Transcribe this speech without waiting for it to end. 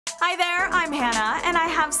Hi there, I'm Hannah, and I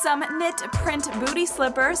have some knit print booty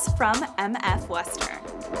slippers from MF Western.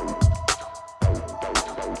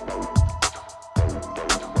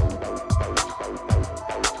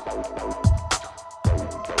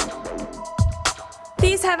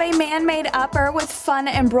 These have a man-made upper with fun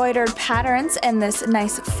embroidered patterns and this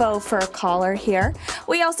nice faux fur collar here.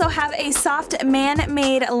 We also have a soft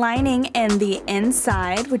man-made lining in the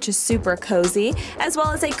inside, which is super cozy, as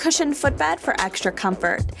well as a cushioned footbed for extra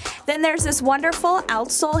comfort. Then there's this wonderful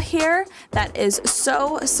outsole here that is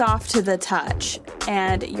so soft to the touch,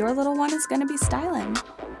 and your little one is going to be styling.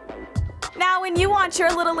 Now, when you want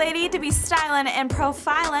your little lady to be stylin' and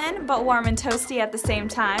profilin', but warm and toasty at the same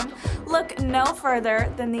time, look no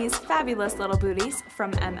further than these fabulous little booties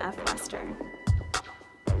from MF Western.